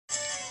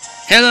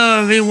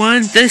Hello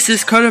everyone, this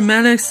is Carter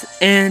Maddox,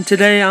 and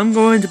today I'm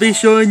going to be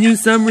showing you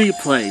some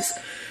replays.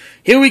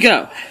 Here we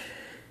go.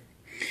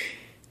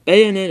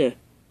 Bayonetta.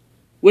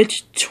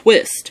 Witch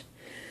twist.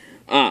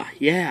 Ah,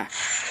 yeah.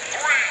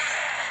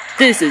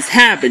 This is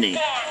happening.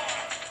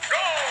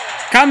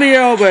 Come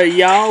here over,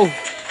 y'all.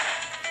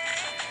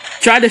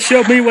 Try to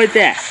show me with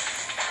that.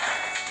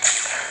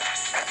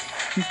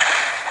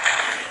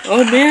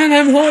 Oh man,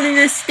 I'm holding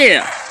it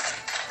still.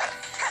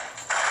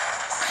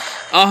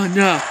 Oh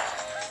no.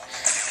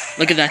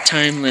 Look at that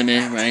time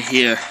limit right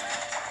here.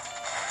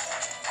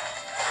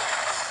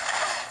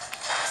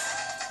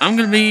 I'm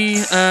gonna be,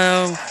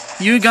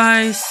 you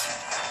guys,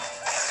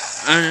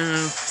 I don't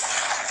know.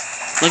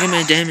 Look at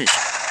my damage.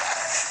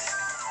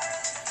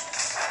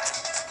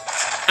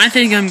 I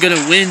think I'm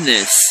gonna win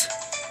this.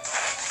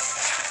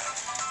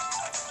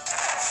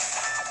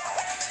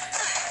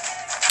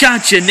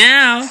 Gotcha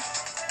now!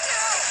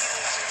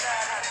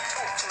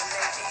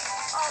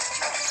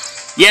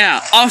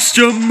 Yeah,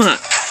 Ostrom.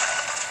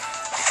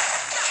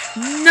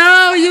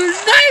 No, you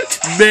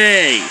knifed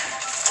me!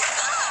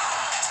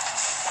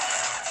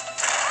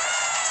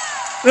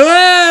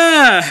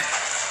 Ah!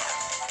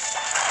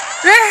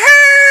 It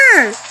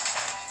hurt!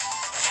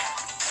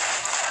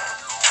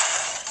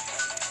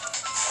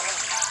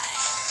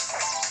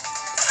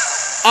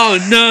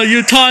 Oh no,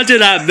 you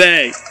taunted at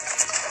me!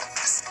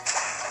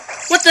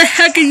 What the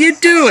heck are you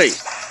doing?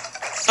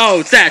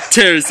 Oh, that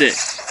tears it.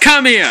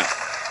 Come here!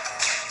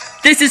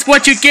 This is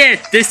what you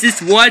get! This is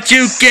what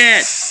you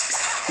get!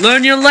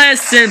 Learn your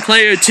lesson,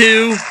 player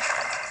 2!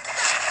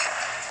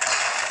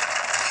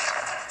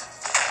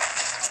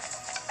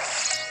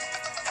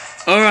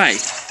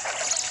 Alright.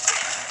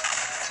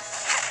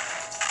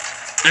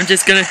 I'm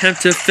just gonna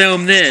have to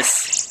film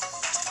this.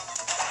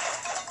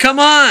 Come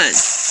on!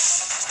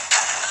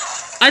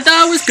 I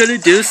thought I was gonna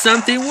do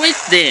something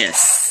with this.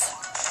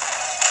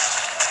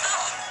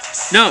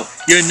 No,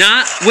 you're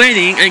not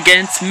winning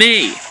against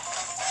me.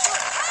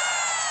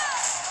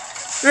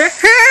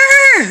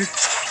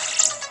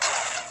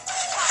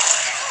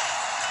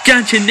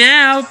 Gotcha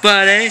now,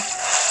 buddy.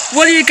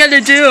 What are you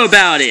gonna do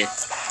about it?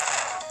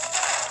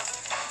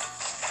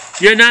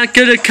 You're not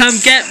gonna come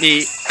get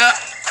me.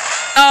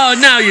 Oh,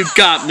 now you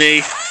got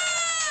me.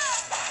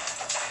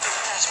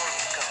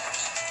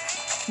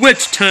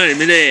 Which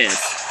time it is?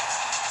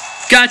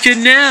 Gotcha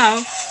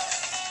now.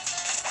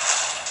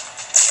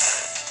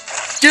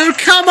 Dude,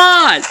 come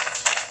on!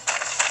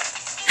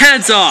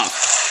 Hands off!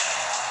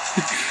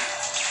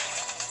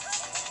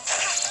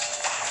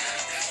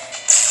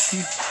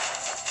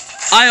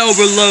 I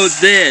overload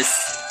this.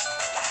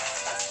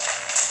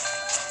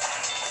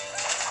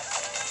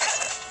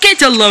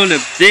 Get a load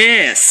of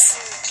this.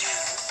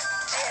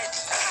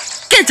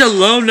 Get a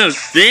load of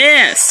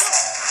this.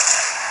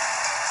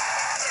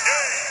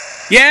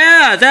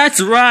 Yeah, that's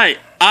right.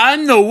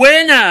 I'm the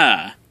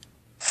winner.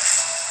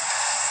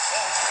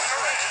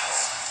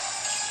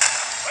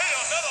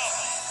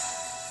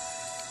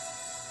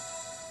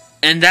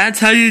 And that's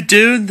how you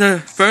do the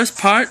first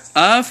part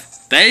of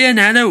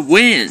Bayonetta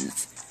Wins.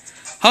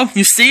 Hope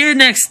you see you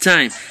next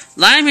time.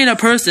 Live me a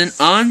person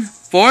on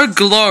For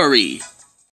Glory.